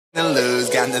To lose,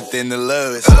 got nothing to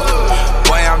lose. Boy,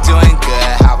 I'm doing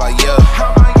good, how about you?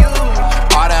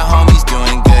 All the homies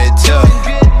doing good too.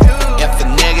 If a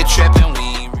nigga trippin',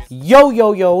 we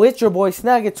Yo, it's your boy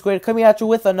Snagit Squid coming at you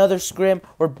with another scrim.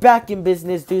 We're back in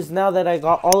business, dudes, now that I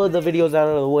got all of the videos out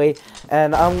of the way.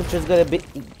 And I'm just gonna be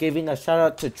giving a shout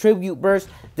out to Tribute Burst.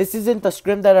 This isn't the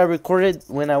scrim that I recorded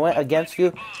when I went against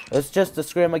you. It's just a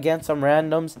scrim against some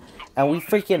randoms. And we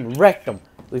freaking wrecked them.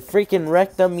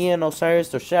 Me and Osiris.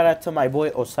 So shout out to my boy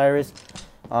Osiris.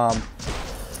 We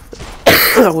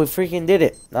freaking did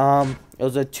it. It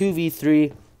was a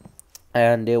 2v3.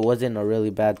 And it wasn't a really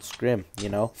bad scrim, you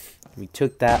know. We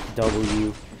took that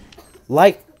W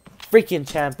like freaking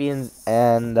champions.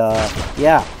 And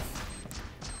yeah.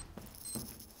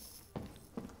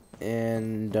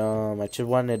 And I just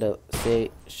wanted to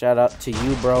say shout out to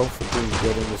you, bro, for doing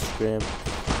good in the scrim.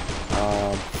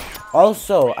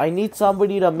 Also, I need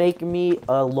somebody to make me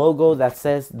a logo that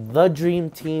says The Dream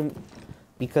Team,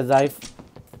 because I've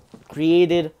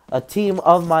created a team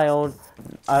of my own.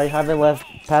 I haven't left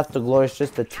Path to Glory. It's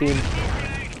just a team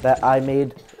that I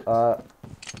made.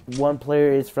 One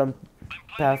player is from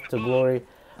Path to Glory.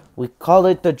 We call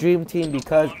it the Dream Team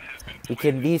because we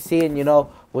can VC, and you know,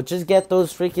 we'll just get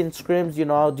those freaking scrims. You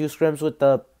know, I'll do scrims with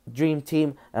the Dream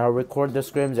Team, and I'll record the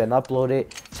scrims and upload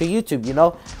it to YouTube, you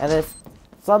know. And if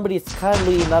somebody's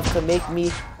kindly enough to make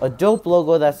me a dope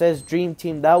logo that says Dream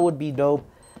Team, that would be dope.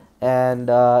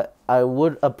 And I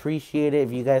would appreciate it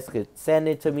if you guys could send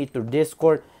it to me through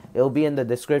Discord. It'll be in the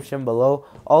description below.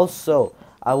 Also,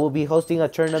 I will be hosting a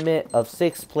tournament of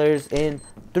 6 players in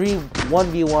 3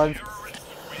 1v1s.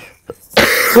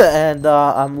 And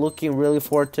I'm looking really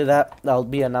forward to that. I'll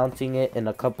be announcing it in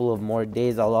a couple of more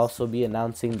days. I'll also be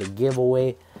announcing the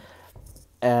giveaway.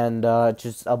 And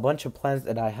just a bunch of plans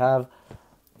that I have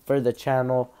for the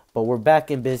channel. But we're back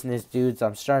in business, dudes.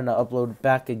 I'm starting to upload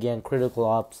back again Critical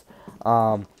Ops.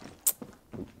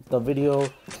 The video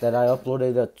that I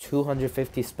uploaded, the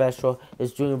 250 special,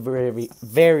 is doing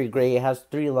very great. It has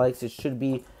 3 likes. It should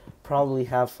be probably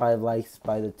have 5 likes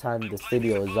by the time this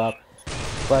video is up.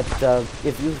 But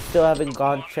if you still haven't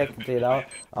gone checked it out,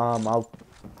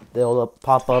 they'll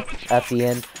pop up at the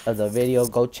end of the video.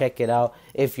 Go check it out.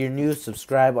 If you're new,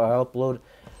 subscribe. I upload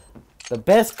the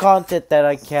best content that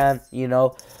I can, you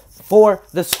know, for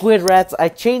the Squid Rats. I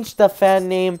changed the fan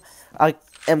name. I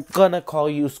am gonna call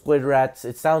you Squid Rats.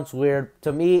 It sounds weird.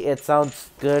 To me, it sounds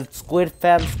good. Squid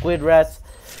Fam, Squid Rats.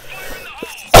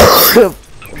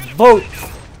 Vote.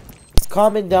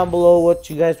 Comment down below what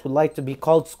you guys would like to be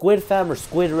called. Squid Fam or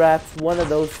Squid Rats. One of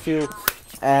those two.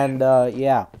 And,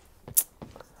 yeah.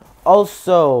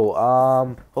 Also,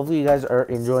 hopefully you guys are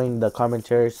enjoying the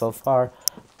commentary so far.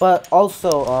 But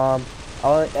also,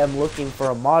 I am looking for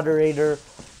a moderator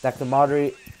that can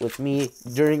moderate with me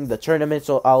during the tournament.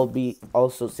 So I'll be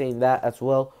also saying that as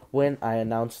well when I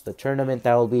announce the tournament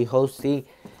that I'll be hosting.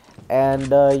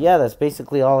 And yeah, that's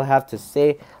basically all I have to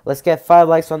say. Let's get 5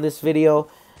 likes on this video.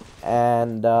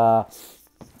 And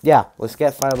yeah, let's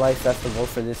get 5 likes. That's the goal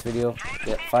for this video.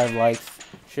 Get 5 likes.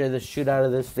 Share the shoot out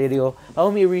of this video.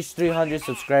 Help me reach 300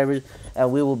 subscribers,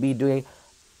 and we will be doing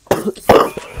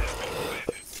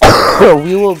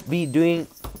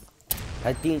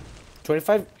I think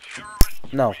 25,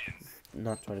 no,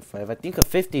 not 25, I think a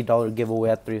 $50 giveaway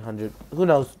at 300. Who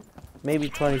knows, maybe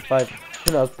 25,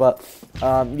 who knows. But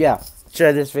yeah,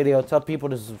 share this video, tell people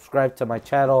to subscribe to my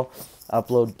channel.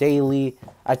 Upload daily.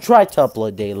 I try to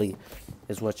upload daily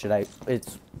is what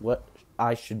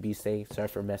I should be saying. Sorry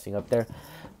for messing up there.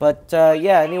 But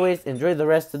yeah, anyways, enjoy the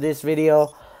rest of this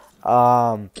video.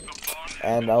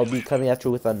 And I'll be coming at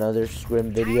you with another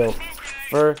scrim video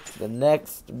for the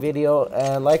next video.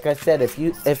 And like I said,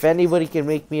 if anybody can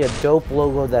make me a dope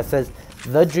logo that says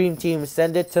The Dream Team,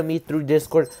 send it to me through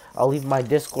Discord. I'll leave my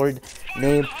Discord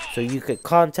name so you could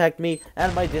contact me,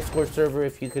 and my Discord server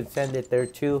if you could send it there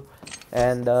too.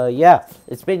 And yeah,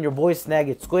 it's been your boy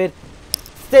Snagit Squid.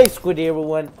 Stay squiddy,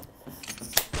 everyone.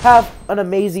 Have an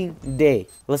amazing day.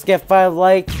 Let's get 5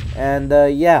 likes, and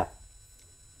yeah,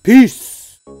 peace.